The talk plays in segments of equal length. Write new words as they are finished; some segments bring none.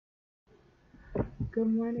Good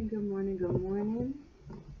morning, good morning, good morning.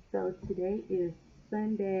 So today is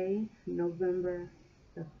Sunday, November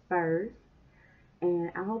the 1st, and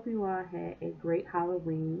I hope you all had a great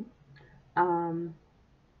Halloween. Um,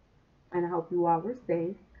 and I hope you all were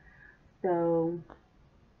safe. So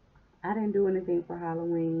I didn't do anything for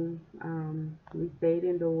Halloween. We stayed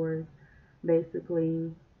indoors,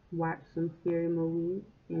 basically watched some scary movies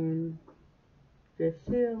and just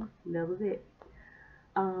chill. That was it.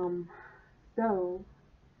 Um, so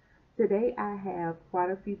today I have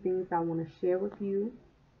quite a few things I want to share with you,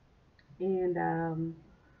 and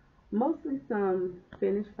mostly some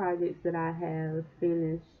finished projects that I have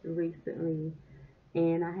finished recently.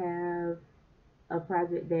 And I have a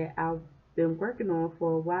project that I've been working on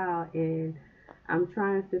for a while, and I'm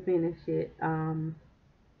trying to finish it.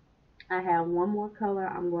 I have one more color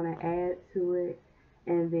I'm going to add to it,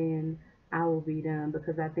 and then I will be done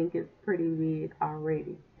because I think it's pretty big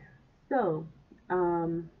already. So,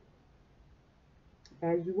 um,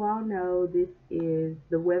 as you all know,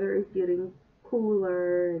 the weather is getting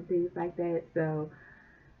cooler and things like that. So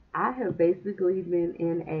I have basically been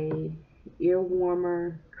in a ear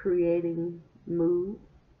warmer creating mood.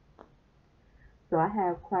 So I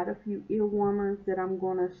have quite a few ear warmers that I'm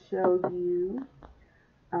going to show you.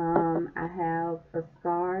 I have a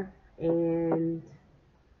scarf and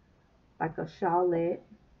like a shawlette.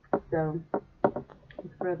 So without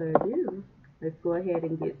further ado, let's go ahead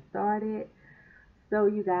and get started. So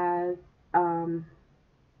you guys, um,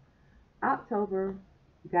 October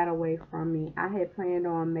got away from me. I had planned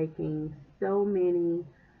on making so many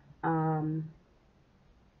um,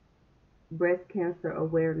 breast cancer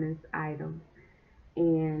awareness items,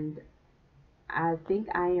 and I think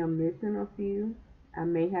I am missing a few. I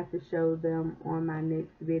may have to show them on my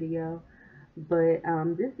next video, but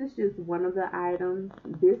this is just one of the items.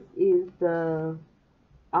 This is the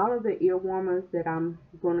all of the ear warmers that I'm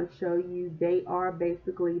going to show you. They are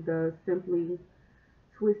basically the Simply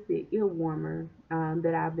Twisted ear warmer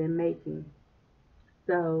that I've been making.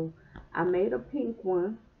 So I made a pink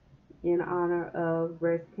one in honor of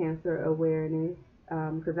breast cancer awareness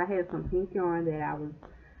because I had some pink yarn that I was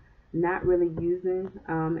not really using.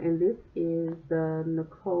 And this is the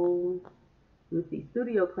Nicole, let me see,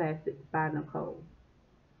 Studio Classics by Nicole.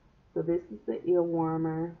 So this is the ear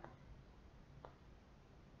warmer.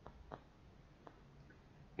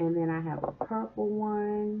 And then I have a purple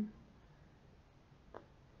one.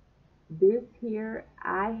 This here,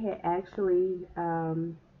 I had actually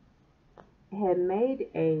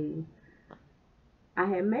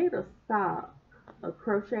had made a sock, a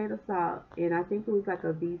crocheted sock, and I think it was like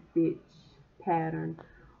a V-stitch pattern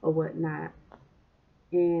or whatnot.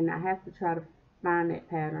 And I have to try to find that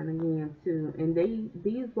pattern again too. And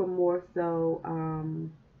these were more so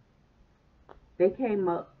they came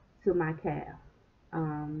up to my calf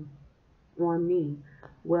on me.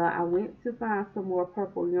 Well, I went to find some more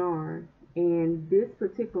purple yarn, and this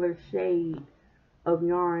particular shade of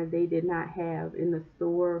yarn they did not have in the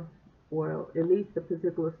store, or at least the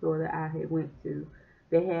particular store that I had went to.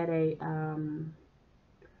 They had a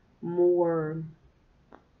more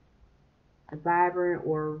vibrant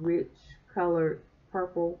or rich colored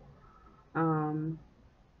purple, um,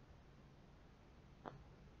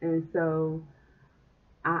 and so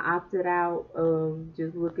I opted out of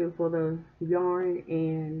just looking for the yarn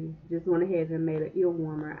and just went ahead and made an ear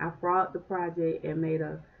warmer. I frog the project and made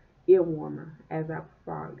a ear warmer as I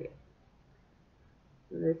frogged it.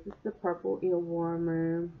 So this is the purple ear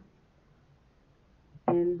warmer.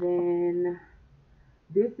 And then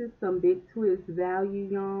this is some Big Twist Value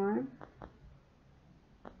yarn.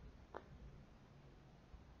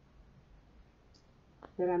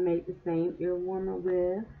 That I made the same ear warmer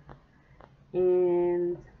with.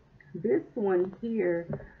 And this one here,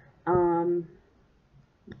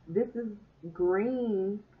 this is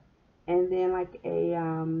green and then like a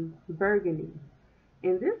burgundy.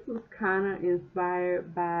 And this was kind of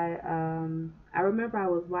inspired by, I remember I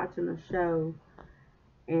was watching a show,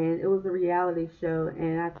 and it was a reality show,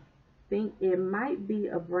 and I think it might be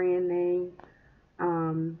a brand name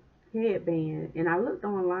headband. And I looked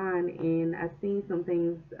online and I seen some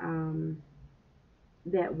things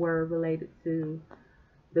that were related to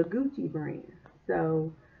the Gucci brand.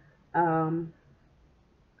 So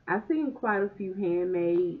I've seen quite a few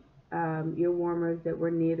handmade ear warmers that were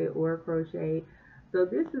knitted or crocheted. So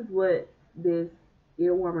this is what this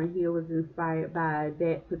ear warmer here was inspired by,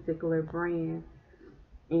 that particular brand.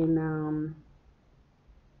 And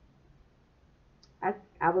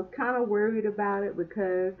I was kind of worried about it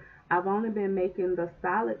because I've only been making the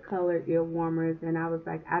solid color ear warmers, and I was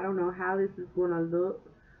like, I don't know how this is going to look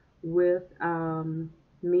with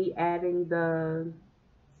me adding the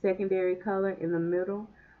secondary color in the middle,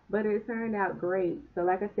 but it turned out great. So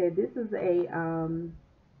like I said, this is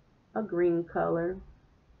a green color,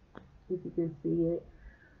 if you can see it,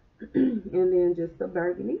 and then just the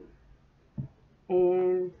burgundy.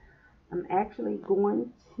 And I'm actually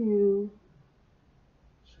going to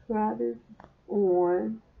try this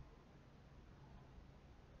on.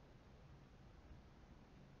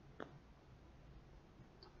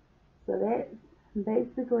 So that's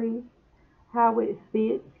basically how it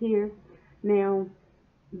fits here. Now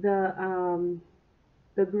the um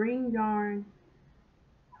the green yarn,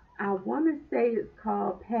 I want to say it's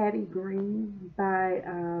called Patty Green by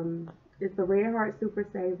it's the Red Heart Super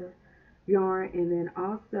Saver yarn, and then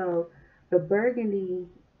also the burgundy,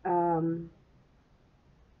 um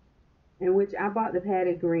in which I bought the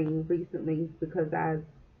Patty Green recently because I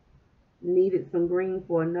needed some green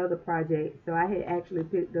for another project. So I had actually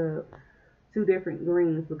picked up two different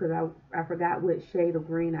greens because I forgot which shade of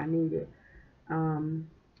green I needed. Um,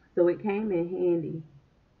 so it came in handy.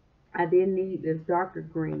 I didn't need this darker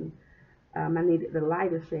green. I needed the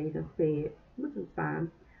lighter shade instead, which was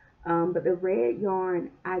fine. But the red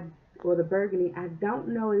yarn, or the burgundy, I don't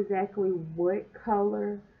know exactly what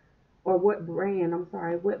color or what brand, I'm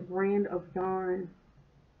sorry, what brand of yarn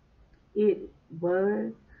it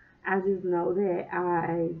was. I just know that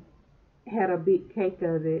I had a big cake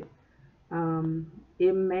of it.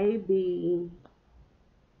 It may be,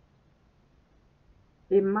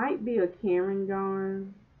 it might be a Karen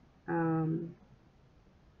yarn, um,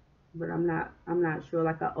 but I'm not sure,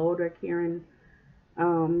 like an older Karen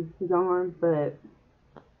yarn, but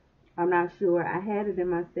I'm not sure. I had it in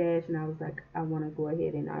my stash and I was like, I want to go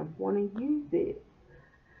ahead and I want to use it.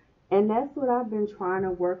 And that's what I've been trying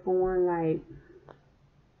to work on, like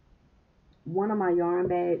one of my yarn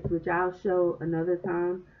bags, which I'll show another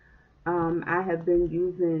time. I have been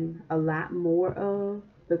using a lot more of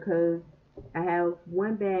because I have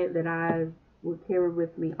one bag that I will carry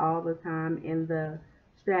with me all the time, and the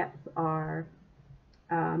straps are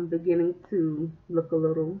beginning to look a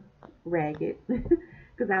little ragged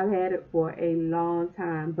because I've had it for a long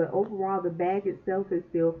time. But overall, the bag itself is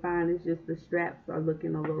still fine. It's just the straps are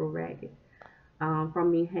looking a little ragged from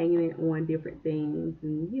me hanging it on different things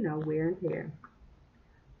and, wear and tear.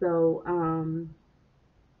 So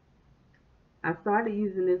I started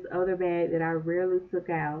using this other bag that I rarely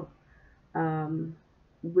took out, um,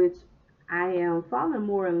 which I am falling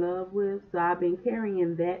more in love with. So I've been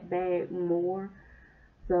carrying that bag more.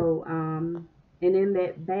 So, and in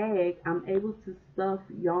that bag, I'm able to stuff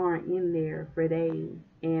yarn in there for days.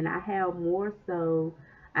 And I have more so,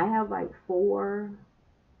 I have like four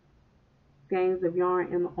skeins of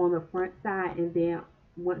yarn on the front side, and then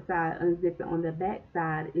once I unzip it on the back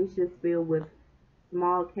side, it's just filled with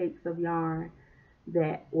small cakes of yarn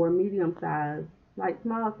that, or medium size, like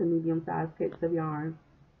small to medium sized cakes of yarn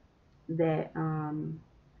that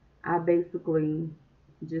I basically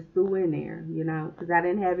just threw in there, because I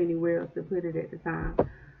didn't have anywhere else to put it at the time.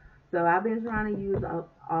 So I've been trying to use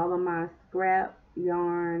up all of my scrap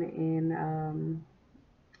yarn and,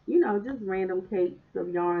 just random cakes of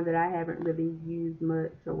yarn that I haven't really used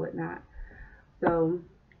much or whatnot. So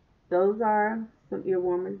those are some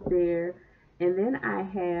earwarmers there. And then I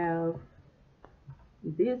have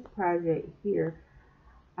this project here.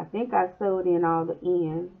 I think I sewed in all the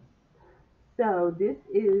ends. So this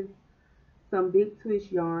is some big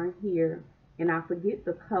twist yarn here, and I forget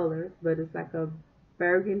the colors, but it's like a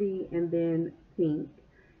burgundy and then pink.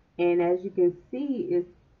 And as you can see, it's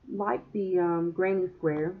like the granny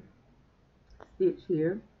square stitch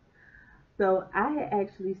here. So I had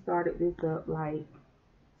actually started this up like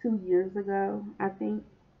 2 years ago, I think,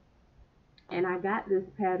 and I got this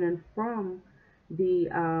pattern from the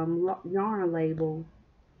yarn label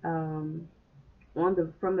from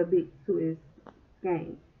the big twist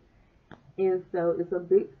game. And so it's a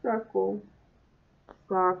big circle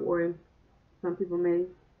scarf, or some people may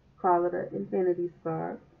call it an infinity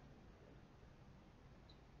scarf.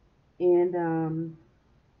 And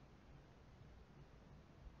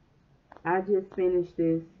I just finished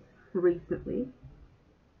this recently.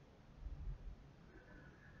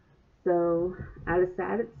 So I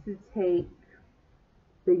decided to take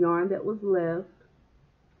the yarn that was left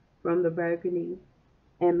from the burgundy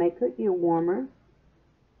and make an ear warmer.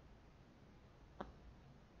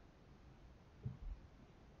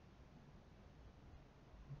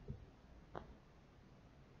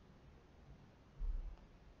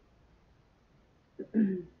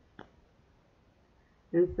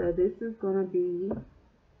 And so this is going to be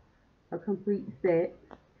a complete set.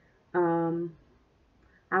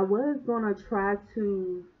 I was going to try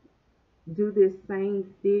to do this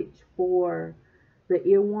same stitch for the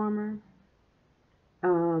ear warmer.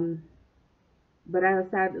 Um, but I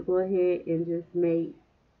decided to go ahead and just make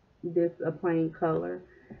this a plain color.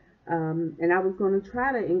 And I was going to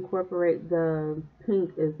try to incorporate the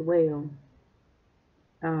pink as well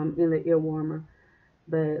in the ear warmer.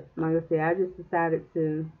 But like I said, I just decided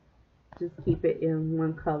to just keep it in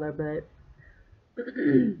one color. But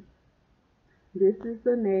this is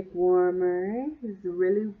the neck warmer. It's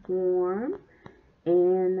really warm.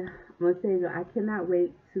 And I'm going to tell you, I cannot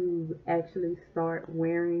wait to actually start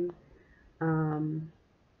wearing some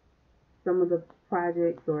of the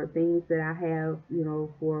projects or things that I have, you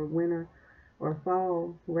know, for winter or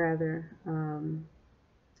fall rather.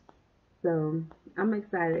 So I'm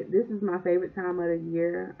excited. This is my favorite time of the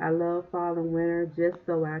year. I love fall and winter just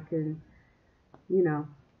so I can, you know,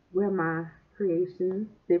 wear my creations,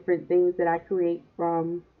 different things that I create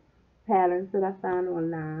from patterns that I find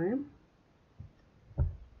online.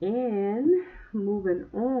 And moving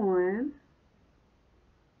on,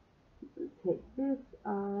 let's take this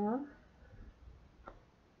off.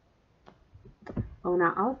 Oh, and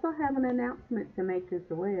I also have an announcement to make as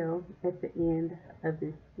well at the end of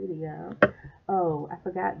this video. Oh, I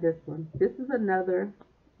forgot this one. This is another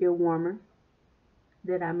ear warmer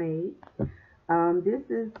that I made. This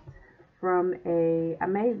is from I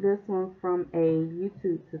made this one from a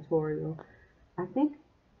YouTube tutorial. I think,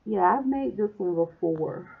 yeah, I've made this one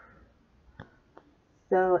before.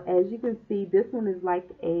 So as you can see, this one is like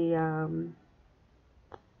a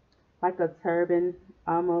turban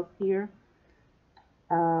almost here.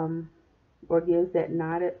 Or gives that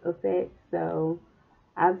knotted effect. So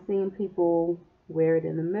I've seen people wear it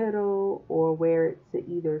in the middle or wear it to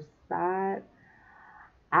either side.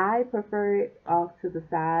 I prefer it off to the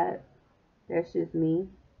side. That's just me.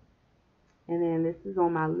 And then this is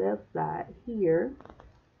on my left side here.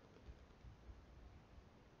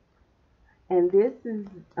 And this is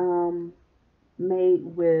made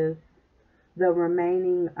with the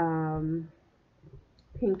remaining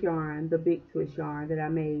pink yarn, the big twist yarn that I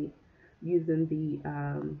made using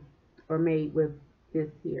or made with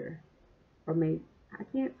this here. Or made, I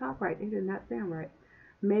can't talk right, it did not sound right.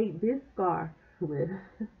 Made this scarf with.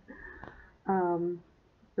 So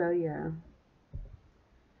yeah.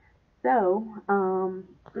 So, I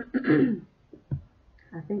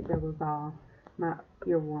think that was all my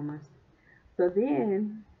ear warmers. So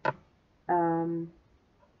then,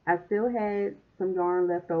 I still had some yarn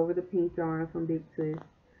left over, the pink yarn from Big Twist.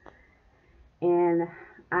 And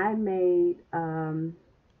I made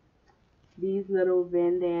these little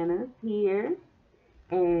bandanas here.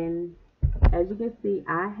 And as you can see,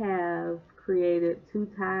 I have created 2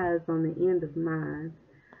 ties on the end of mine.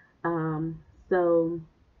 So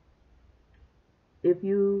if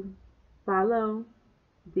you follow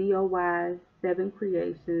DOY 7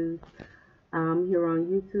 Creations here on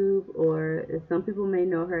YouTube, or some people may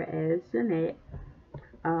know her as Jeanette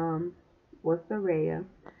or Soraya,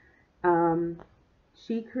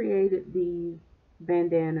 she created these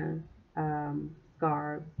bandana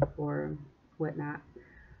scarves or whatnot.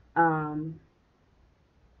 And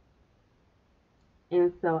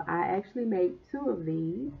so I actually made 2 of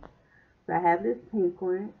these. So I have this pink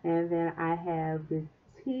one, and then I have this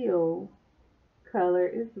teal color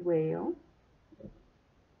as well.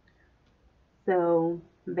 So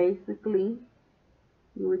basically,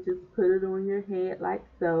 you would just put it on your head like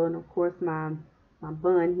so. And of course, my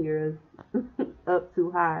bun here is up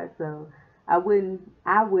too high, so I wouldn't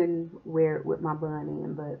wear it with my bun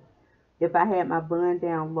in. But if I had my bun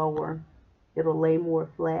down lower, it'll lay more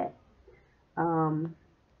flat. And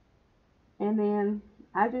then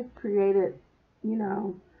I just created, you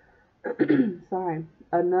know, sorry,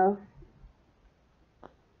 enough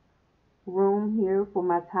room here for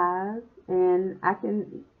my ties, and I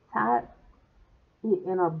can tie it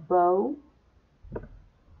in a bow.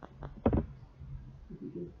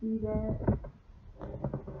 You can see that.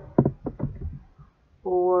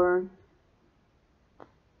 Or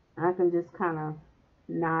I can just kind of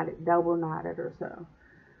knot it, double knot it or so.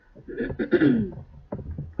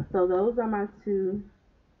 So those are my 2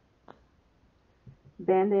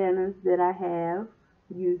 bandanas that I have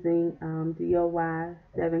using DOY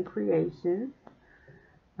 7 Creations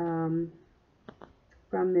from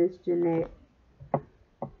this Jeanette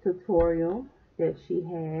tutorial that she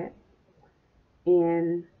had.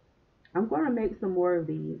 And I'm going to make some more of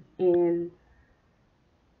these. And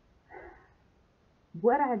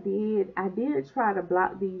what I did try to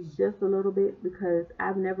block these just a little bit because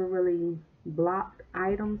I've never really blocked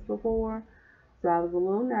items before. So I was a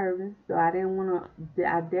little nervous. So I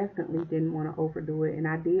definitely didn't want to overdo it. And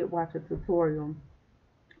I did watch a tutorial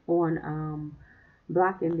on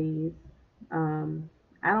blocking these.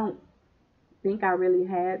 I don't think I really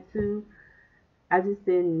had to. I just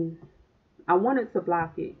didn't. I wanted to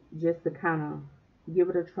block it just to kind of give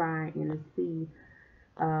it a try and to see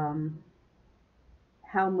um,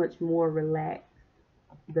 how much more relaxed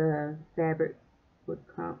the fabric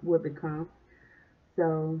would become.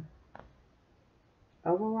 So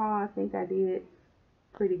overall, I think I did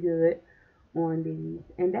pretty good on these,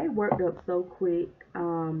 and they worked up so quick.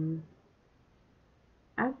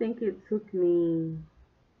 I think it took me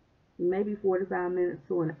maybe 45 minutes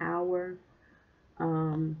to an hour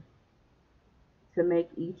um, to make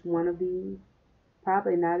each one of these.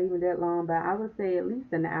 Probably not even that long, but I would say at least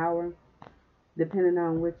an hour, depending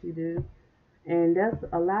on what you do. And that's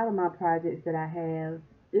a lot of my projects that I have.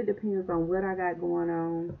 It depends on what I got going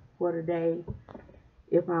on for the day.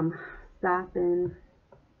 If I'm stopping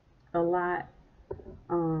a lot,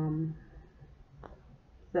 um,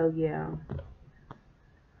 so yeah.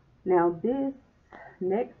 Now this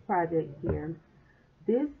next project here,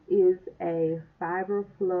 this is a fiber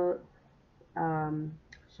flux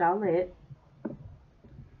shawlette,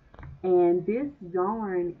 and this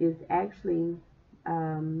yarn is actually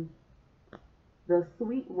um, the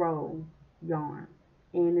sweet roll yarn,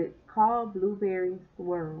 and it's called Blueberry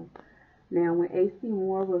Swirl. Now, when AC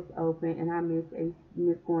Moore was open, and miss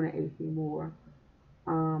going to AC Moore,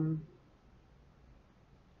 um,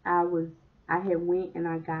 I was I had went and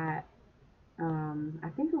I got I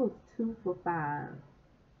think it was 2 for $5.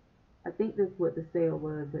 I think that's what the sale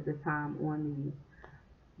was at the time on these.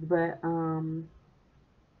 But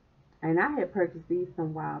and I had purchased these a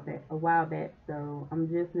while back, so I'm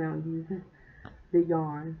just now using the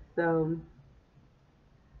yarn. So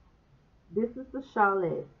this is the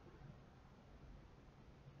shawlette.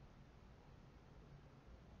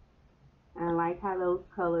 I like how those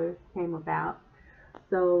colors came about.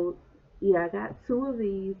 So yeah, I got 2 of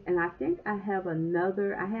these, and I think I have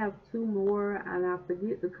I have 2 more, and I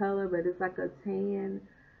forget the color, but it's like a tan,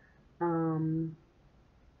 um,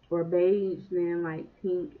 or beige, then like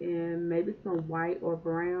pink, and maybe some white or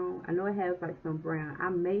brown. I know it has like some brown. I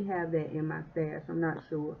may have that in my stash. I'm not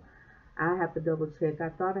sure. I have to double check. I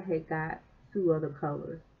thought I had got 2 other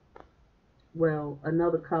colors. Well,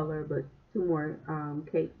 another color, but 2 more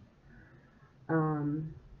cakes.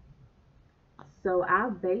 Um, so I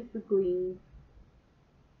think it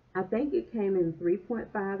came in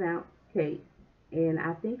 3.5 ounce cake, and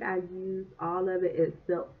I think I used all of it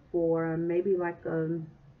except for maybe like a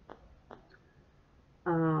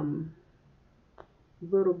um,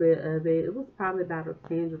 little bit of it. It was probably about a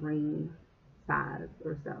tangerine size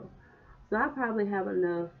or so. So I probably have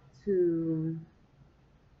enough to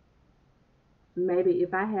maybe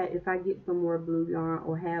if I get some more blue yarn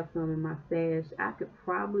or have some in my stash, I could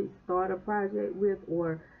probably start a project with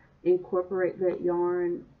or incorporate that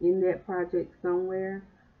yarn in that project somewhere.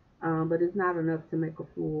 But it's not enough to make a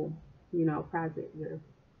full, project with.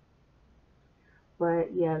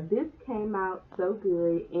 But yeah, this came out so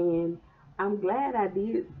good, and I'm glad I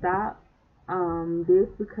did stop this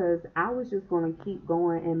because I was just going to keep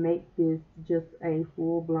going and make this just a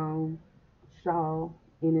full blown shawl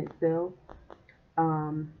in itself.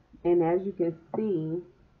 Um, and as you can see,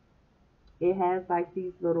 it has like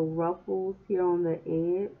these little ruffles here on the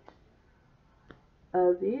edge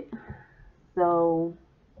of it. So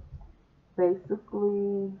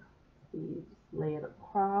basically, you just lay it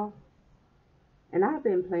across. And I've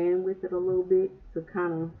been playing with it a little bit to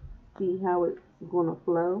kind of see how it's going to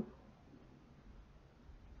flow.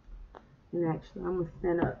 And actually, I'm going to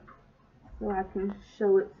stand up so I can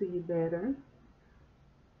show it to you better.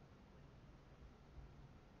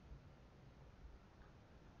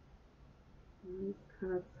 Just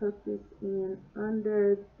kind of tuck this in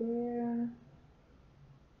under there.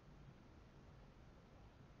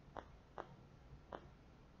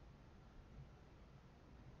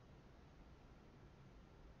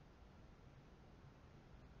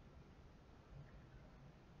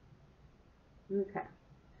 Okay,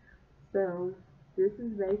 so this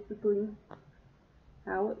is basically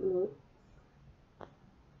how it looks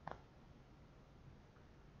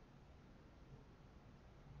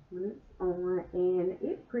when it's on, and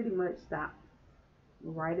it pretty much stops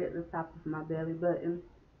right at the top of my belly button.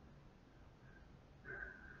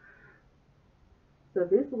 So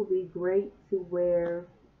this will be great to wear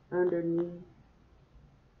underneath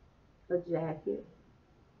a jacket.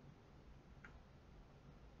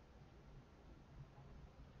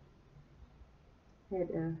 Had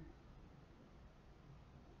to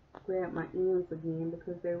grab my ends again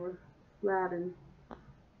because they were sliding.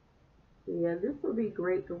 So yeah, this would be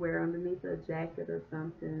great to wear underneath a jacket or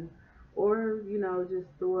something, or just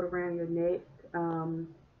throw it around your neck,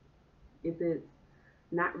 if it's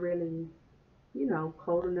not really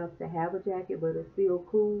cold enough to have a jacket, but it's still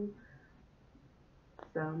cool.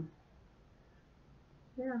 So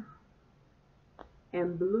yeah,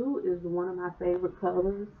 and blue is one of my favorite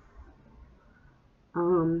colors.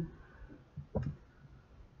 Um,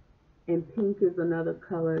 and pink is another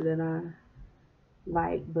color that I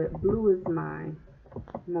like, but blue is my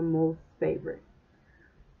most favorite.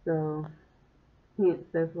 So hence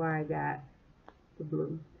that's why I got the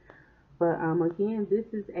blue. But again, this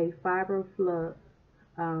is a fiber flux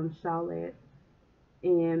shawlette,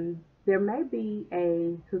 and there may be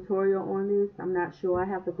a tutorial on this. I'm not sure. I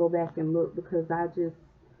have to go back and look because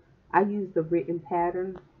I used the written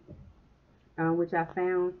pattern, which I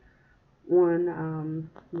found on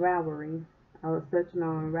Ravelry. I was searching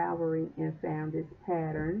on Ravelry and found this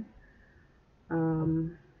pattern.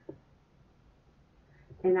 Um,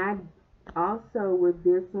 and I also, with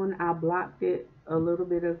this one, I blocked it a little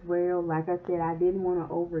bit as well. Like I said, I didn't want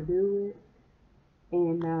to overdo it.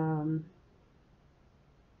 And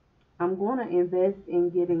I'm going to invest in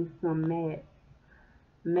getting some mats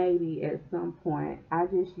maybe at some point. I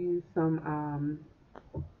just used some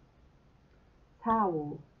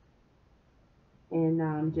towels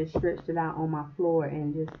and just stretched it out on my floor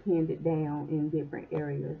and just pinned it down in different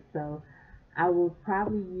areas. So I will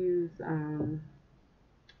probably use,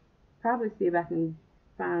 probably see if I can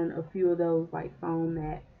find a few of those like foam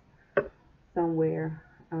mats somewhere.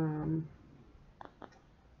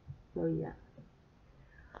 So yeah.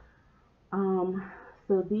 Um,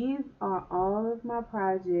 so these are all of my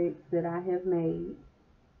projects that I have made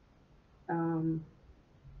um,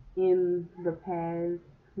 in the past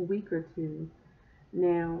week or two.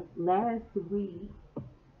 Now, last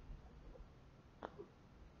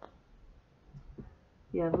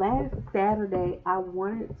Saturday, I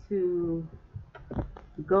wanted to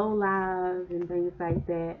go live and things like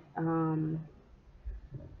that.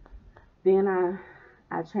 Then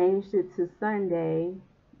I changed it to Sunday,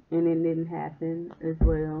 and it didn't happen as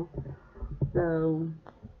well. So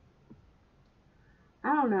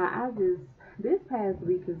I don't know. This past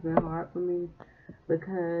week has been hard for me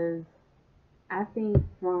because I think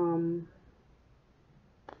from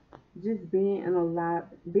just being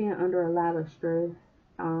under a lot of stress,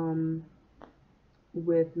 um,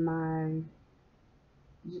 with my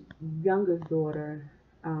youngest daughter,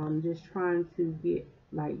 just trying to get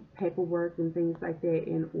like paperwork and things like that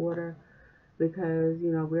in order because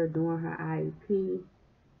we're doing her IEP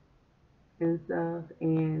and stuff,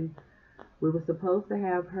 and we were supposed to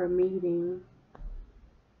have her meeting,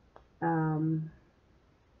 um,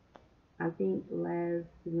 I think last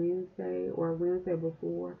Wednesday or Wednesday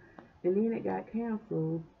before, and then it got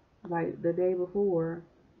canceled like the day before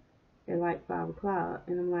at like 5 o'clock,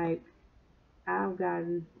 and I'm like, I've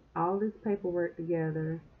gotten all this paperwork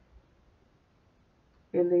together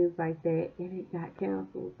and things like that, and it got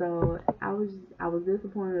canceled. So I was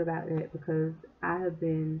disappointed about that because I have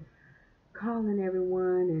been calling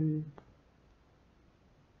everyone and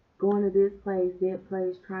going to this place, that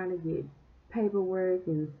place, trying to get paperwork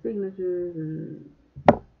and signatures, and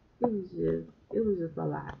it was just a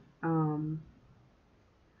lot.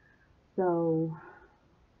 So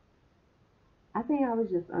I think I was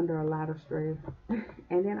just under a lot of stress,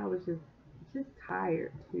 and then I was just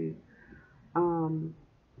tired too. Um,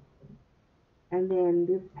 and then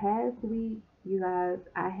this past week, you guys,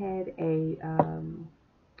 I had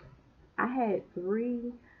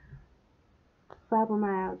 3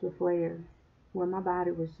 fibromyalgia flares where my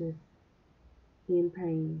body was just in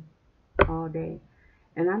pain all day.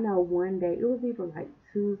 And I know one day, it was either like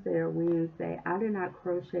Tuesday or Wednesday, I did not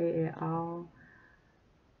crochet at all.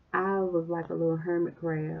 I was like a little hermit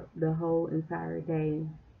crab the whole entire day.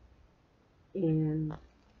 And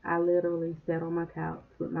I literally sat on my couch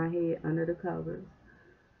with my head under the covers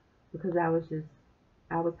because I was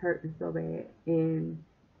hurting so bad. And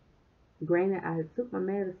granted, I had took my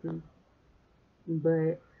medicine,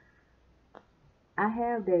 but I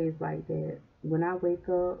have days like that. When I wake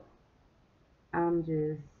up, I'm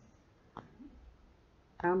just,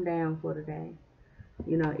 I'm down for the day.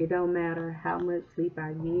 It don't matter how much sleep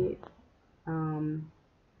I get. Um,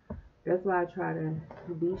 that's why I try to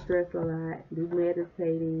de-stress a lot, do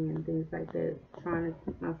meditating and things like that, trying to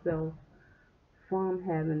keep myself from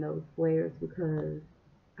having those flares because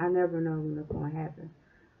I never know when it's going to happen.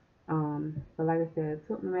 But like I said, I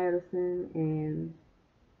took my medicine and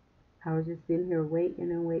I was just sitting here waiting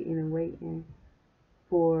and waiting and waiting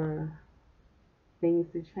for things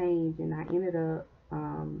to change, and I ended up,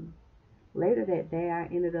 later that day, I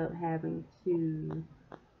ended up having to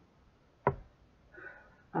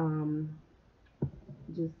Um,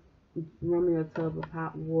 just run me a tub of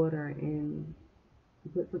hot water and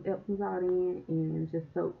put some Epsom salt in and just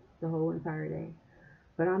soak the whole entire day.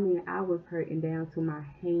 But I mean, I was hurting down to my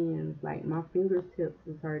hands, like my fingertips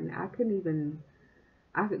was hurting. I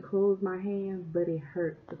could close my hands, but it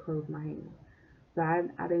hurt to close my hands. So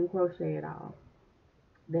I didn't crochet at all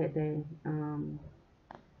that day.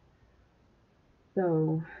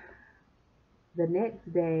 So the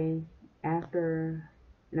next day after,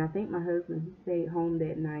 and I think my husband, he stayed home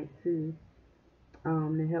that night too,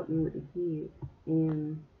 to help me with the kids.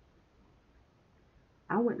 And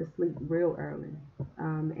I went to sleep real early.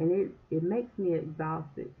 And it makes me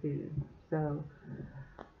exhausted too. So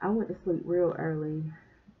I went to sleep real early.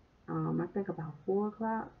 I think about 4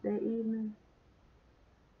 o'clock that evening.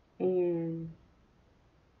 And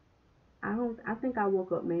I think I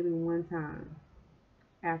woke up maybe one time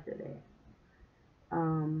after that.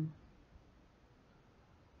 Um,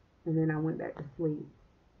 and then I went back to sleep.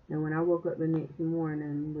 And when I woke up the next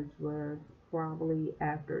morning, which was probably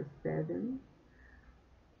after 7,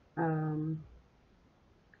 um,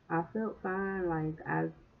 I felt fine. Like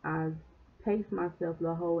I paced myself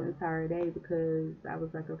the whole entire day because I was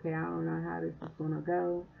like, okay, I don't know how this is gonna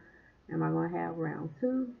go. Am I gonna have round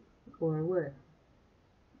 2 or what?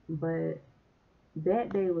 But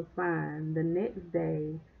that day was fine. The next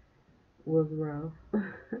day was rough.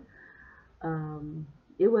 um,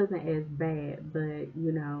 it wasn't as bad, but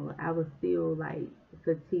I was still like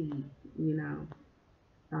fatigued, you know.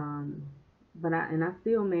 Um, but I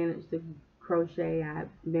still managed to crochet. I've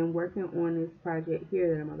been working on this project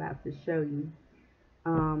here that I'm about to show you,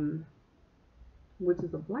 um, which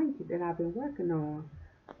is a blanket that I've been working on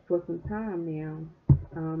for some time now.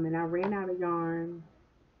 And I ran out of yarn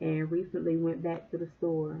and recently went back to the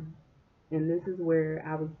store, and this is where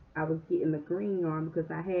I was getting the green yarn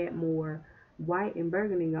because I had more white and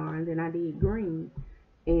burgundy yarn than I did green,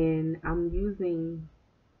 and I'm using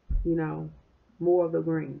more of the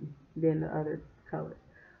green than the other colors.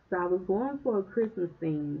 So I was going for a Christmas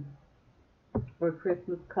theme or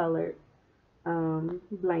Christmas colored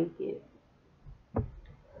blanket,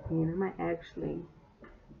 and I might actually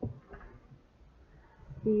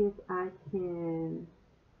see if I can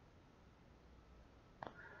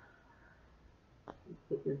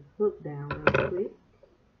put this hook down real quick.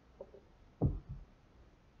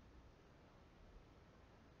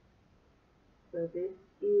 So this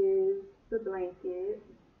is the blanket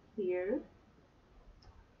here.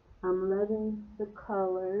 I'm loving the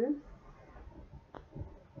colors.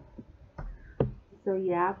 So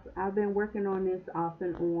yeah, I've been working on this off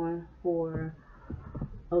and on for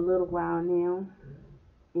a little while now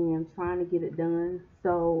and trying to get it done.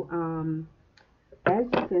 So as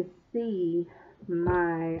you can see, I'm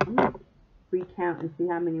gonna recount and see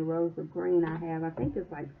how many rows of green I have. I think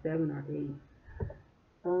it's like 7 or 8.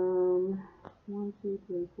 1, 2,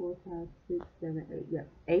 3, 4, 5, 6, 7, 8. Yep,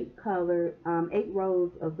 8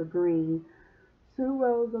 rows of the green, 2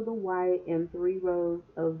 rows of the white, and 3 rows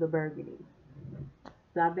of the burgundy.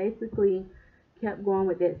 So I basically kept going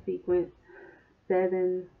with that sequence,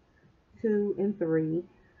 7, 2, and 3,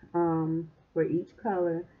 for each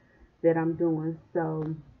color that I'm doing.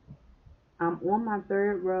 So I'm on my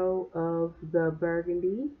 3rd row of the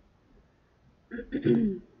burgundy.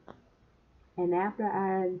 And after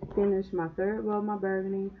I finish my 3rd row of my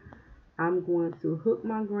burgundy, I'm going to hook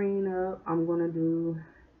my green up. I'm going to do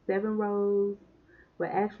 7 rows,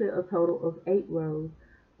 well actually a total of 8 rows.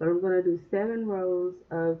 But I'm going to do 7 rows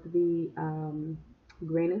of the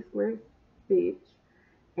granny square stitch.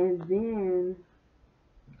 And then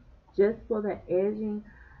just for the edging,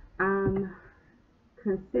 I'm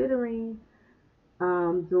considering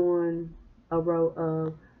doing a row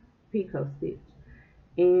of picot stitch.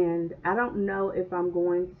 And I don't know if I'm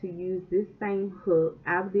going to use this same hook.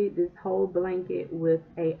 I did this whole blanket with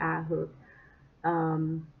a eye hook.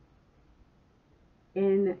 And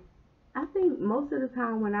I think most of the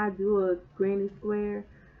time when I do a granny square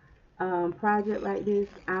project like this,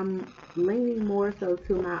 I'm leaning more so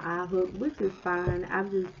to my eye hook, which is fine. I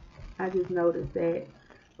just noticed that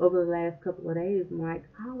over the last couple of days, I'm like,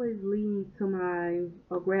 I always lean to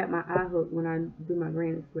or grab my eye hook when I do my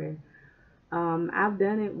granny square. I've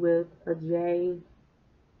done it with a J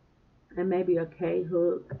and maybe a K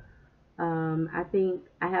hook. I think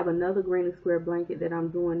I have another granny square blanket that I'm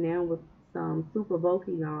doing now with some super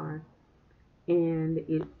bulky yarn, and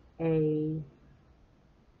it's a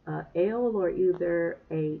L or either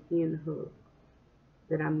a N hook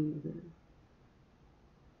that I'm using.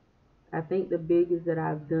 I think the biggest that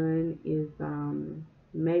I've done is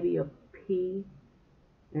maybe a P,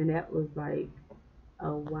 and that was like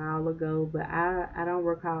a while ago, but I don't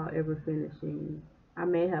recall ever finishing. I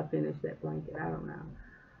may have finished that blanket. I don't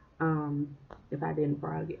know. If I didn't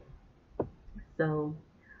frog it. So,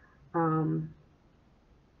 um,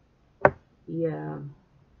 yeah,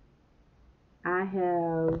 I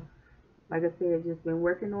have, like I said, just been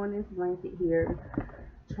working on this blanket here,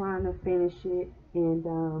 trying to finish it,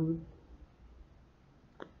 and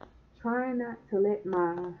trying not to let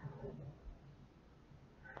my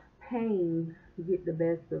pain get the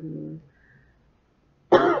best of me.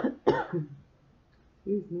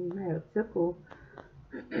 Excuse me, I have a tickle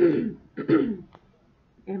in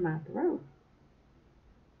my throat.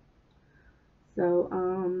 So,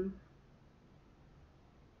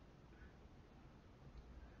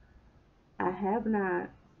 I have not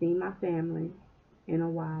seen my family in a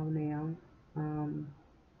while now. Um,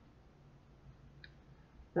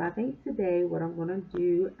 so I think today what I'm gonna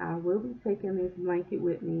do, I will be taking this blanket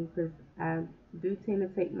with me because I do tend to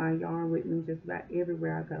take my yarn with me just about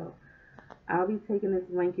everywhere I go. I'll be taking this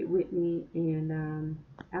blanket with me, and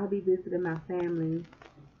I'll be visiting my family.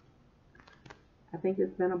 I think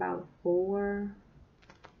it's been about four.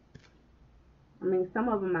 I mean, some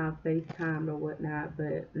of them I've FaceTimed or whatnot,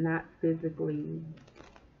 but not physically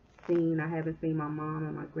seen. I haven't seen my mom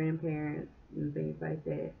and my grandparents and things like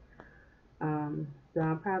that. So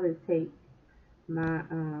I'll probably take my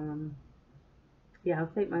yeah,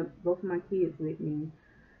 I'll take my both of my kids with me.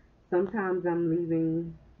 Sometimes I'm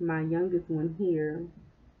leaving my youngest one here,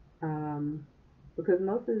 um, because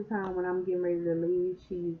most of the time when I'm getting ready to leave,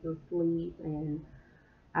 she's asleep, and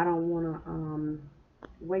I don't want to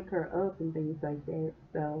wake her up and things like that.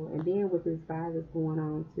 So, and then with this virus going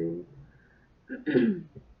on too,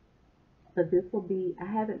 but this will be, I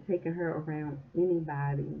haven't taken her around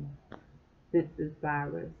anybody since this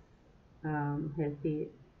virus has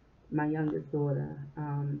hit my youngest daughter.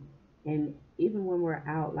 And even when we're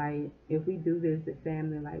out, like if we do visit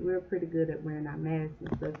family, like we're pretty good at wearing our masks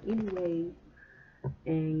and stuff anyway,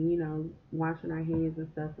 and washing our hands and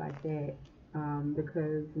stuff like that.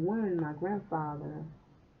 Because one, my grandfather,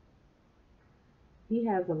 he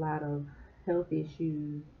has a lot of health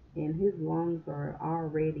issues, and his lungs are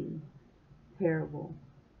already terrible.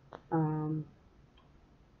 Um,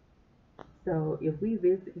 so if we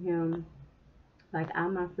visit him, like I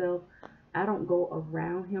myself, I don't go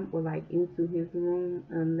around him or like into his room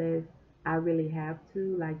unless I really have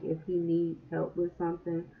to. Like if he needs help with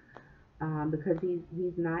something, because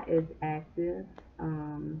he's not as active.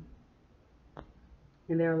 Um,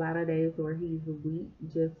 and there are a lot of days where he's weak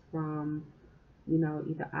just from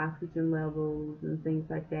either oxygen levels and things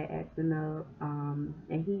like that acting up.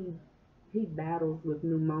 And he battles with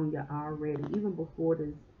pneumonia already, even before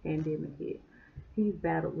this pandemic hit. He's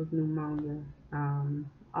battled with pneumonia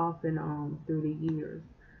off and on through the years.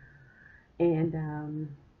 And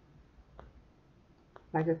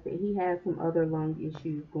like I said, he has some other lung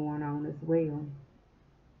issues going on as well,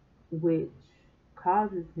 which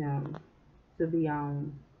causes him to be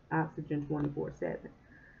on oxygen 24/7.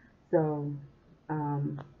 So,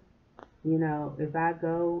 um, if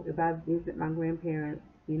I visit my grandparents,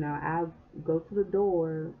 I'll go to the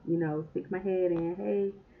door, stick my head in,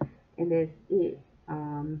 hey, and that's it.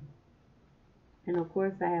 And of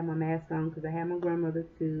course, I have my mask on because I have my grandmother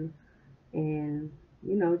too. And,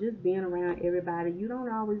 just being around everybody, you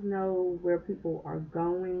don't always know where people are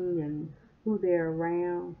going and who they're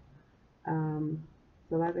around. Um,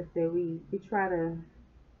 so, like I said, we try to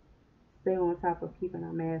stay on top of keeping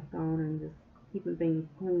our mask on and just keeping things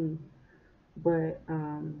clean. But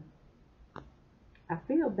I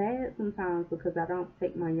feel bad sometimes because I don't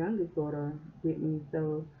take my youngest daughter with me,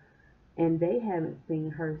 so and they haven't seen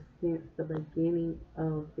her since the beginning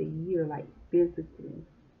of the year, like physically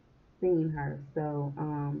seen her. So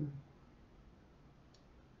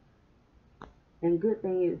and good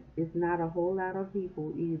thing is it's not a whole lot of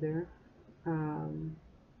people either um,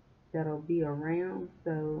 that'll be around.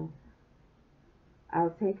 So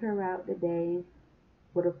I'll take her out today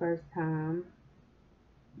for the first time,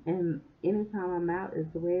 and anytime I'm out as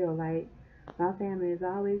well, like my family is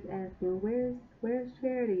always asking, "Where's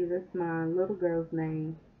Charity?" That's my little girl's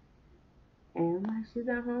name, and I'm like, "She's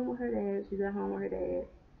at home with her dad. She's at home with her dad."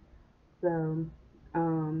 So,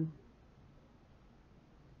 um,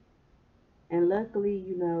 and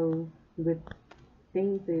luckily, with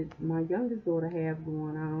things that my youngest daughter have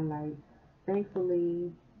going on, like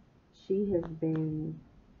thankfully, she has been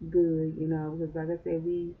good. Because like I said,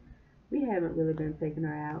 we haven't really been taking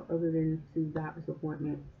her out other than to doctor's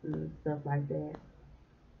appointments and stuff like that.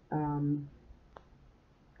 Um,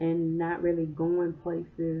 and not really going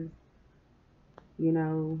places, you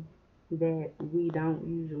know, that we don't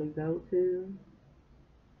usually go to.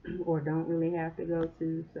 or don't really have to go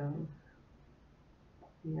to. So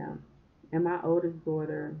yeah. And my oldest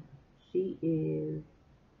daughter, she is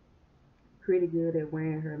pretty good at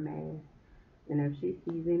wearing her mask. And if she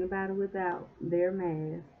sees anybody without their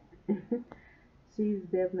mask, she's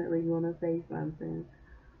definitely gonna say something.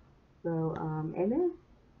 So, and then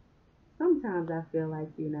sometimes I feel like,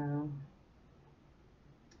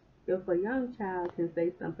 if a young child can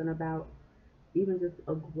say something about even just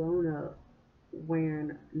a grown up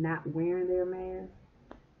not wearing their mask,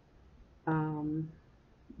 um,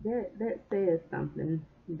 that says something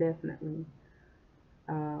definitely.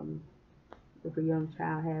 Um, if a young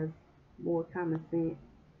child has more common sense,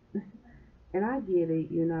 and I get it,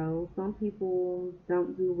 some people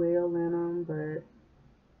don't do well in them, but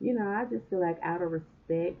I just feel like out of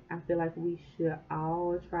respect, I feel like we should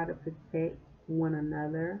all try to protect one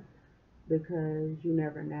another because you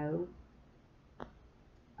never know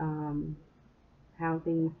um, how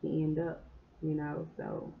things can end up,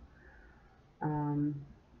 So, um,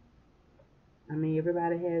 I mean,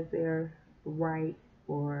 everybody has their right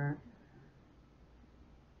or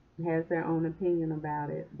has their own opinion about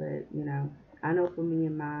it, but I know for me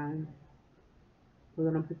and mine, we're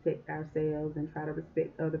gonna protect ourselves and try to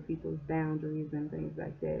respect other people's boundaries and things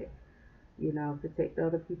like that. Protect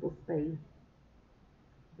other people's space.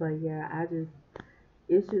 But yeah,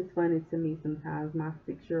 it's just funny to me sometimes. My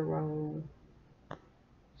 6-year-old,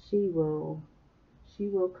 she will, she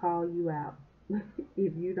will call you out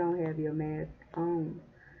if you don't have your mask on.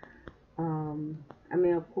 Um, I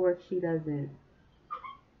mean, of course, she doesn't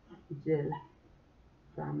just.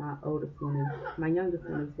 Sorry, my youngest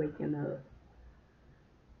one is waking up,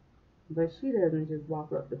 but she doesn't just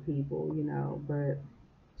walk up to people, But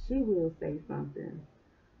she will say something.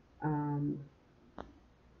 Um,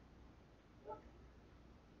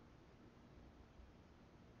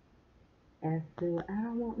 as to I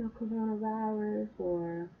don't want no coronavirus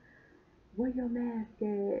or where your mask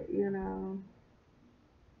at.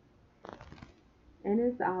 And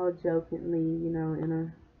it's all jokingly, in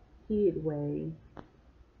a kid way,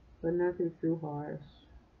 but nothing too harsh.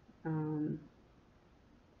 Um,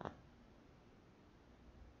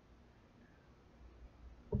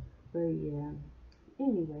 but yeah.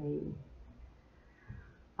 Anyway,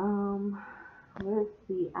 um, let's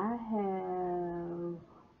see. I have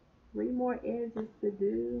 3 more edges to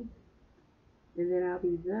do, and then I'll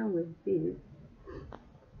be done with this.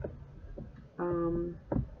 Um,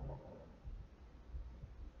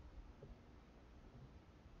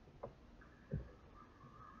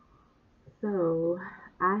 so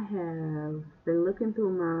I have been looking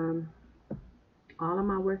through my all of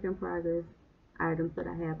my work in progress items that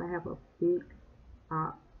I have. I have a big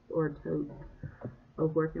box or tote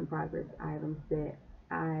of work in progress items that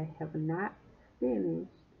I have not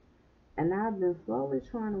finished, and I've been slowly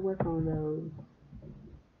trying to work on those,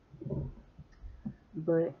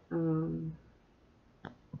 but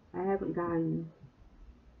I haven't gotten,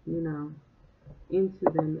 you know, into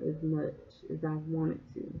them as much as I wanted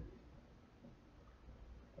to.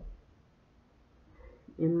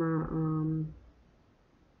 In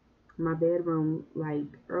my bedroom,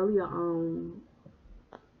 like earlier on,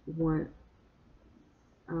 once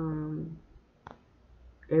um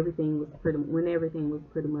when everything was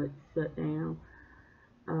pretty much shut down,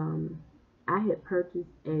 um I had purchased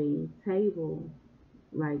a table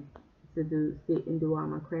like to sit and do all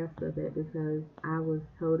my craft stuff at, because I was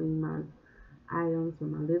toting my items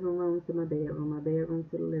from my living room to my bedroom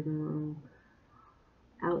to the living room,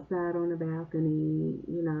 outside on the balcony,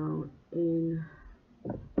 and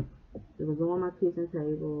it was on my kitchen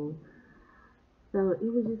table. So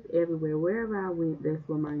it was just everywhere. Wherever I went, that's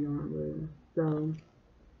where my yarn was. So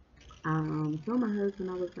told my husband,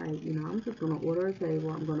 I was like, I'm just gonna order a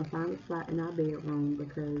table. I'm gonna find a spot in our bedroom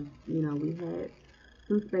because, we had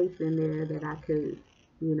some space in there that I could,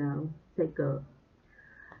 take up.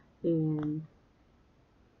 And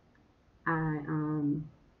I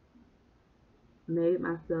made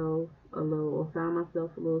myself or found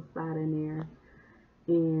myself a little spot in there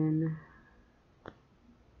and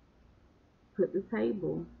put the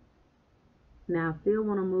table. Now I still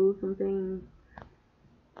want to move some things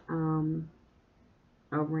um,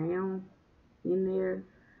 around in there,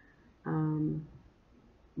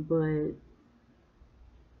 but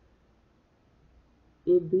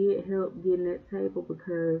it did help getting that table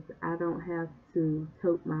because I don't have to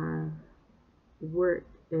tote my work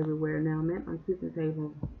everywhere. Now I'm at my kitchen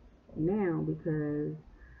table now because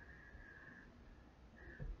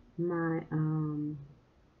my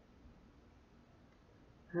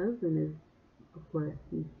husband is, of course,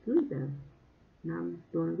 he's sleeping. Now I'm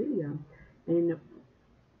doing a video, and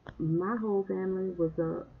my whole family was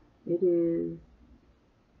up It is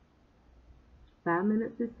 5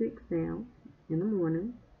 minutes to 6 now in the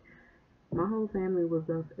morning. My whole family was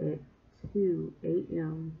up at 2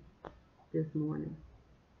 a.m. this morning.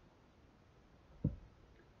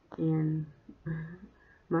 And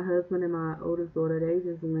my husband and my oldest daughter, they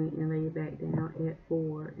just went and laid back down at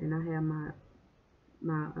 4. And I have my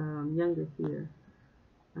youngest here.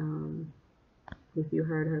 Um, if you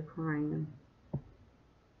heard her crying.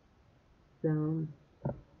 So,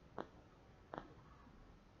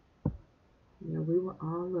 yeah, we were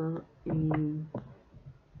all up, and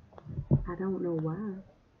I don't know why.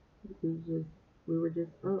 We just we were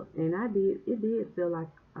just up, and it did feel like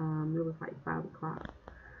it was like 5 o'clock.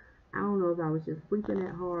 I don't know if I was just sleeping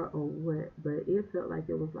that hard or what, but it felt like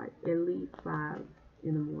it was like at least 5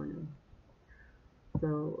 in the morning.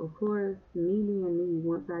 So of course, me being me,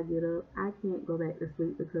 once I get up, I can't go back to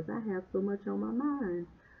sleep because I have so much on my mind.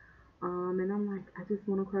 And I'm like, I just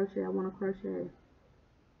want to crochet. I want to crochet.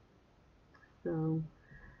 So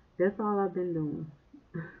that's all I've been doing.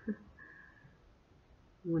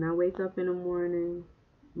 When I wake up in the morning,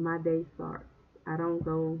 my day starts. I don't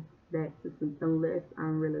go back to sleep unless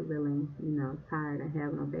I'm really, really, tired and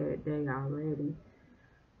having a bad day already.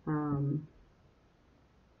 Um,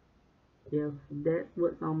 if that's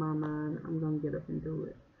what's on my mind, I'm gonna get up and do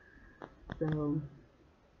it. So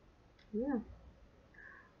yeah.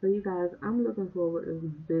 So you guys, I'm looking forward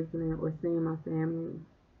to visiting or seeing my family.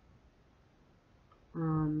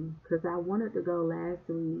 'Cause I wanted to go last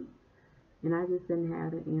week and I just didn't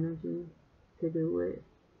have the energy to do it.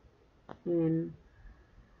 And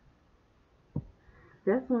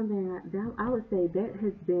that's one thing I would say that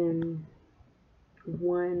has been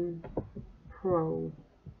one pro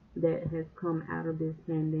that has come out of this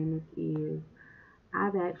pandemic is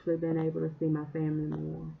I've actually been able to see my family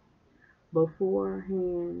more.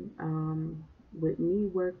 Beforehand, with me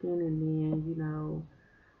working and then,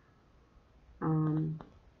 um,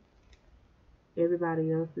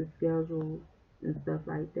 everybody else's schedule and stuff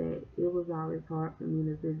like that, it was always hard for me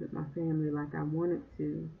to visit my family like I wanted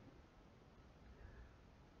to.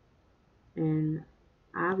 And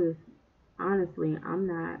I was honestly,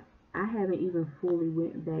 I haven't even fully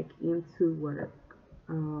went back into work.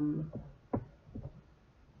 Um,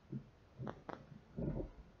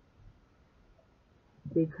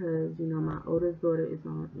 because my oldest daughter is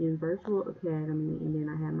in virtual academy, and then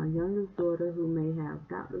I have my youngest daughter who may have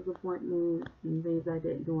doctor's appointments and things like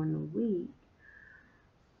that during the week.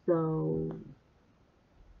 So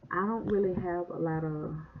I don't really have a lot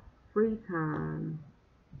of free time,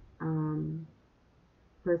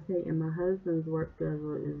 per se, and my husband's work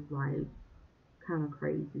schedule is like kind of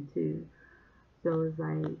crazy too. So it's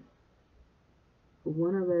like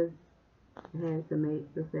one of us has to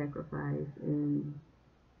make the sacrifice, and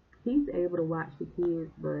he's able to watch the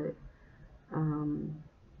kids, but um,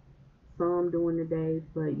 some during the day,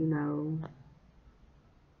 but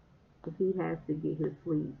if he has to get his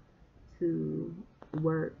sleep to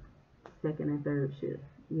work second and third shift,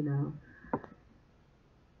 you know.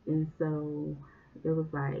 And so it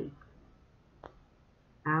was like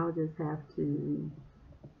I'll just have to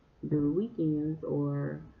do the weekends,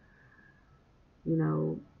 or you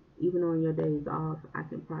know, even on your days off, I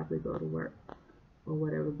can probably go to work or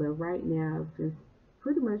whatever. But right now, I've just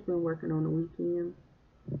pretty much been working on the weekend.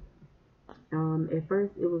 At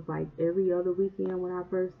first, it was like every other weekend when I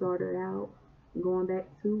first started out going back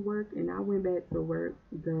to work, and I went back to work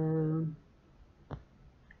the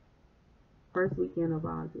first weekend of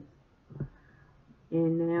August.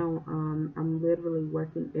 And now I'm literally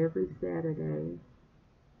working every Saturday,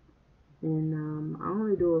 and I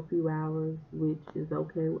only do a few hours, which is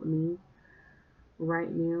okay with me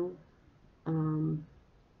right now. Um,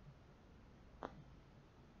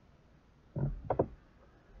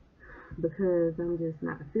 because I'm just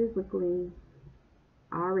not physically.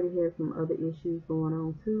 I already had some other issues going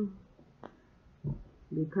on too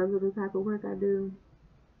because of the type of work I do.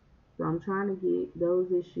 So I'm trying to get those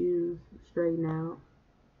issues straightened out.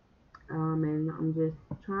 And I'm just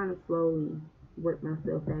trying to slowly work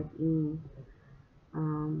myself back in,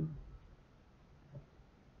 um,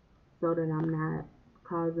 so that I'm not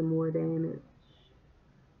causing more damage,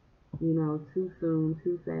 too soon,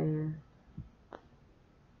 too fast.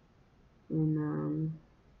 And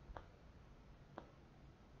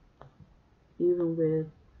even with,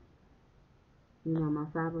 my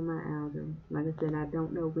fibromyalgia, like I said, I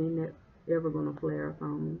don't know when that's ever going to flare up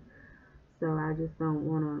on me. So I just don't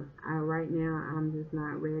want to, right now, I'm just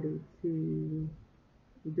not ready to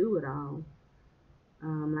do it all,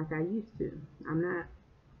 like I used to. I'm not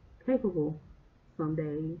capable some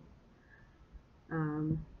days,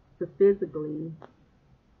 to physically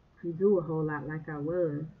do a whole lot like I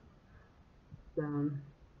was. So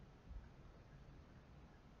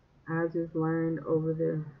I just learned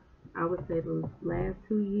over I would say the last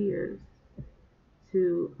 2 years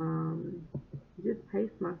to just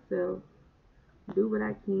pace myself, do what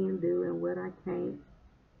I can do, and what I can't,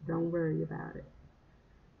 don't worry about it.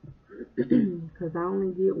 Because I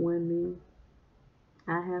only get one me.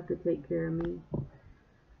 I have to take care of me.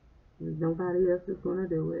 Nobody else is going to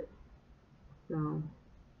do it. So,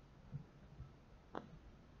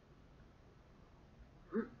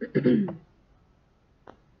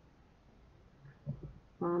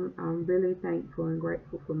 I'm really thankful and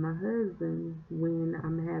grateful for my husband when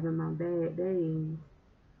I'm having my bad days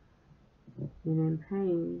and in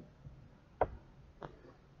pain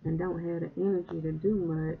and don't have the energy to do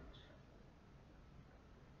much.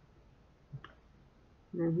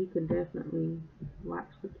 Now he can definitely watch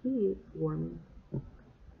the kids for me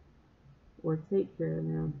or take care of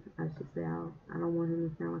them. I should say I don't want him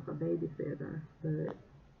to sound like a babysitter, but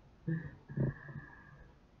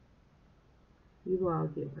you all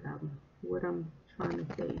get what I'm trying to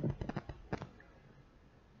say.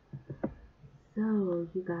 So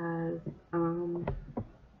you guys, I'm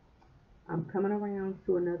coming around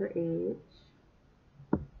to another edge.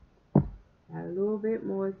 Got a little bit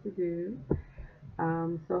more to do.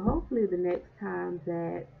 So hopefully the next time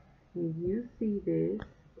that you see this,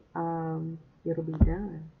 it'll be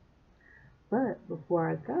done. But before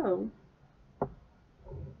I go,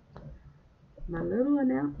 my little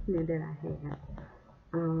announcement that I had.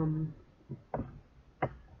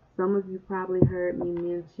 Some of you probably heard me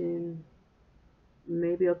mention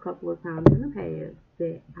maybe a couple of times in the past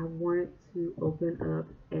that I wanted to open up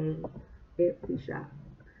a Etsy shop.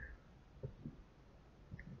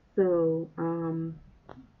 So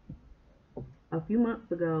a few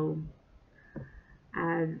months ago,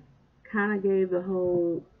 I kind of gave the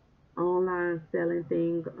whole online selling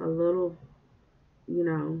thing a little, you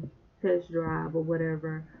know, test drive or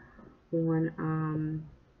whatever on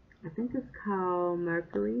I think it's called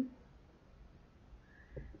Mercury,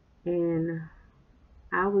 and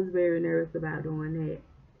I was very nervous about doing that.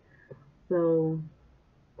 So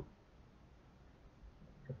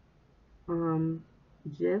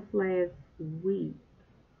just last week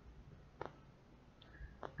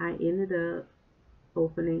I ended up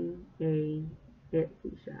opening a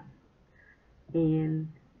Etsy shop,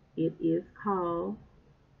 and it is called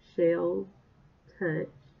Shell's Touch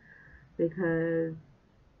because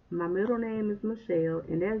my middle name is Michelle,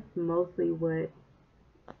 and that's mostly what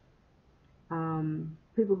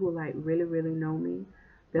people who like really know me,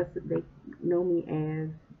 they know me as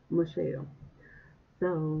Michelle.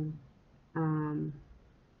 So and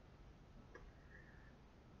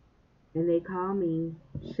they call me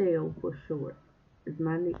Shell for short. It's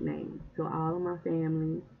my nickname. So all of my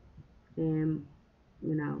family and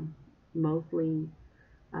you know mostly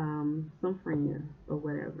some friends or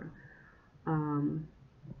whatever. Um,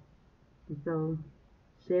 so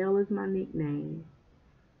Shell is my nickname,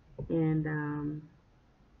 and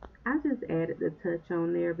I just added the touch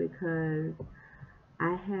on there because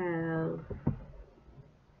I have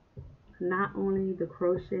not only the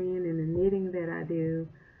crocheting and the knitting that I do,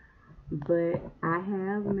 but I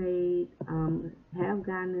have have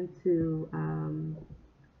gotten into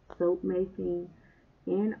soap making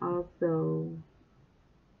and also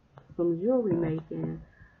some jewelry making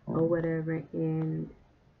or whatever. And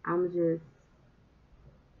I'm just,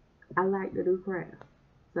 I like to do crafts.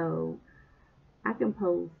 So I can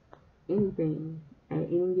post anything at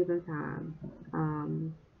any given time.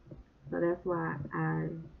 So that's why I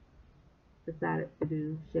decided to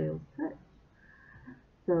do Shell's Touch.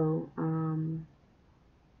 So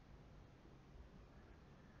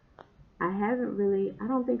I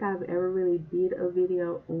don't think I've ever really did a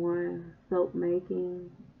video on soap making.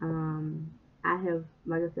 I have,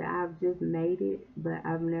 like I said, I've just made it, but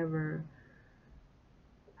I've never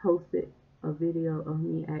posted a video of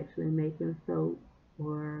me actually making soap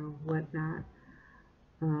or whatnot.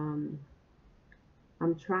 Um,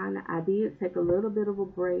 I did take a little bit of a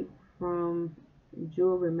break from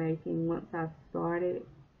jewelry making once I started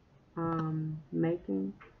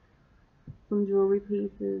making some jewelry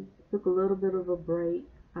pieces. Took a little bit of a break.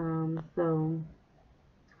 So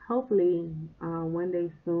hopefully one day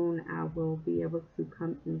soon I will be able to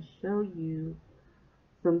come and show you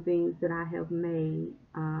some things that I have made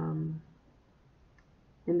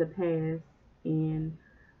in the past and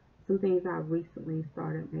some things I recently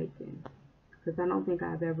started making, because I don't think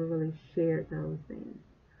I've ever really shared those things.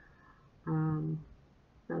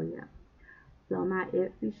 So yeah. So my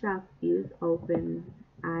Etsy shop is open.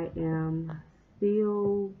 I am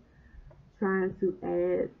still trying to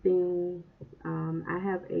add things. I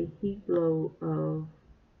have a heap load of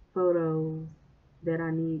photos that I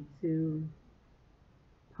need to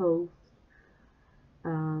post.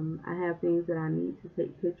 I have things that I need to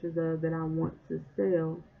take pictures of that I want to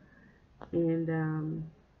sell, and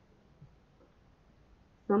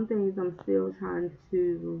some things I'm still trying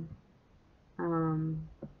to um,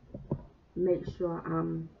 make sure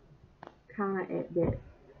I'm kind of at that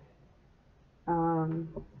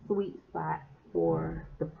sweet spot for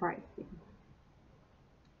the pricing,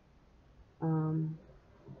 um,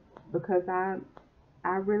 because I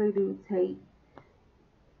really do take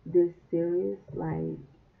this serious. Like,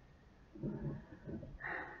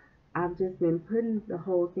 I've just been putting the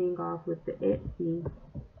whole thing off with the Etsy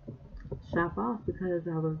shop off because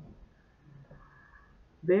I was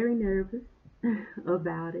very nervous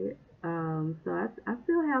about it. So I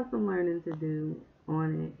still have some learning to do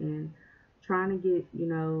on it, and trying to get,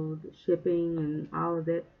 the shipping and all of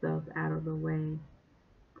that stuff out of the way.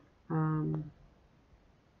 Um,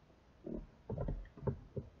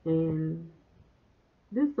 and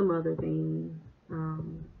do some other things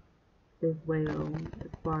as well,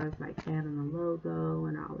 as far as like having a logo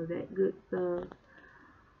and all of that good stuff.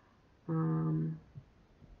 Um,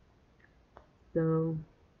 so,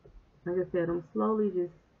 like I said, I'm slowly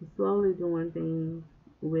doing things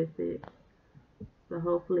with it. So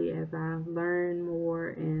hopefully, as I learn more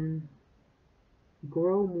and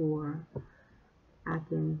grow more, I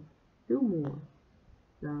can do more.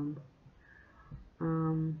 So,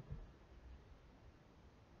 um,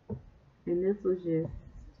 and this was just,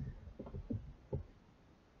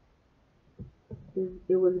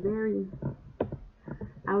 it was very,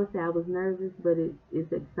 I would say I was nervous, but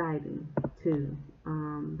it's exciting too,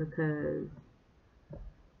 because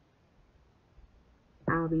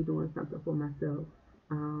I'll be doing something for myself,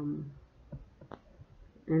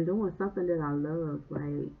 and doing something that I love.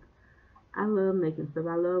 Like, I love making stuff.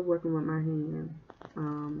 I love working with my hands,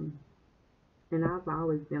 and I've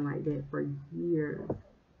always been like that for years.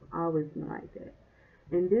 Always been like that.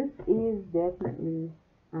 And this is definitely,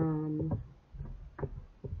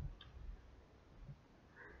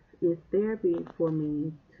 it's therapy for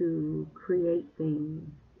me to create things,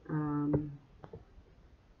 um,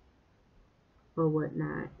 or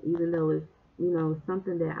whatnot, even though it's,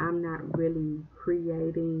 something that I'm not really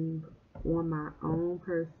creating on my own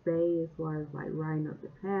per se, as far as like writing up the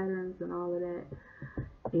patterns and all of that.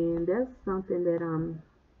 And that's something that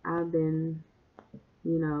I've been,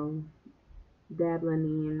 you know,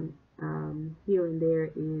 dabbling in, here and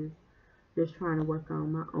there, is just trying to work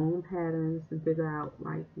on my own patterns and figure out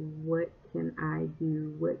like what can I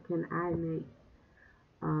do, what can I make,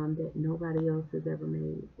 that nobody else has ever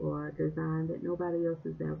made, or design that nobody else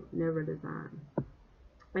has never designed.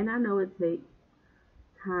 And I know it takes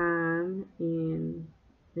time, and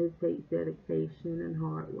it takes dedication and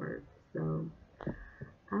hard work. So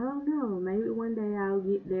I don't know. Maybe one day I'll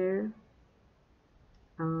get there.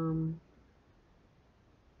 Um,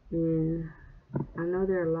 and I know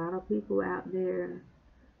there are a lot of people out there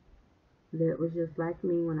that was just like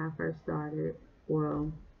me when I first started.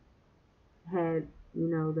 Well, had,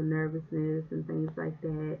 the nervousness and things like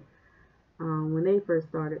that, when they first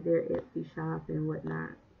started their Etsy shop and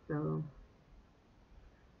whatnot. So,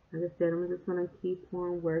 like I said, I'm just gonna keep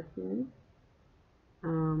on working.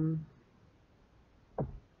 Um,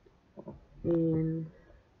 and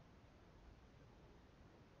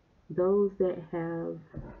those that have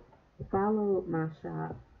followed my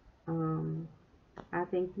shop, I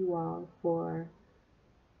thank you all for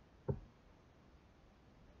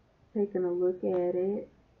taking a look at it,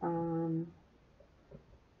 and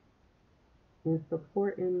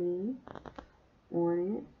supporting me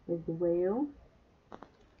on it as well.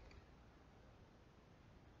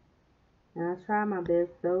 And I try my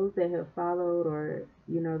best, those that have followed, or,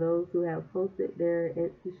 those who have posted their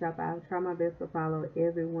Etsy shop, I try my best to follow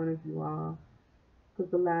every one of you all,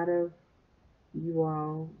 because a lot of you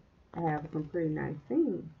all have some pretty nice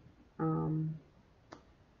things. Um,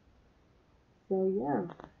 so yeah,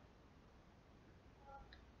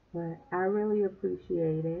 but I really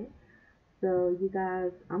appreciate it. So you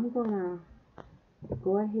guys, I'm gonna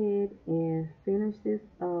go ahead and finish this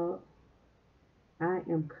up. I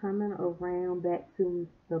am coming around back to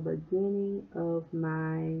the beginning of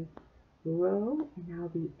my row, and I'll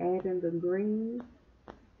be adding the green,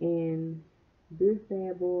 and this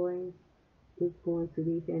bad boy is going to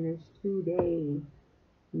be finished today.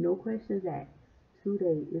 No questions asked.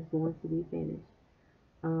 Today is going to be finished.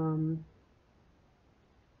 Um,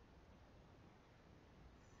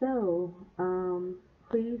 so,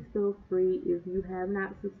 please feel free, if you have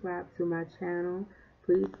not subscribed to my channel,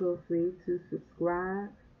 please feel free to subscribe,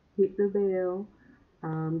 hit the bell,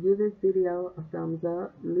 give this video a thumbs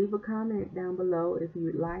up, leave a comment down below if you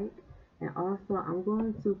would like, and also I'm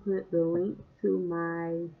going to put the link to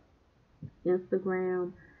my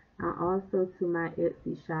Instagram and also to my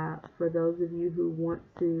Etsy shop for those of you who want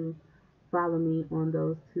to follow me on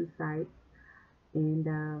those two sites. And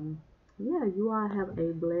yeah, you all have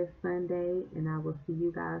a blessed Sunday, and I will see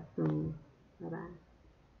you guys soon. Bye bye.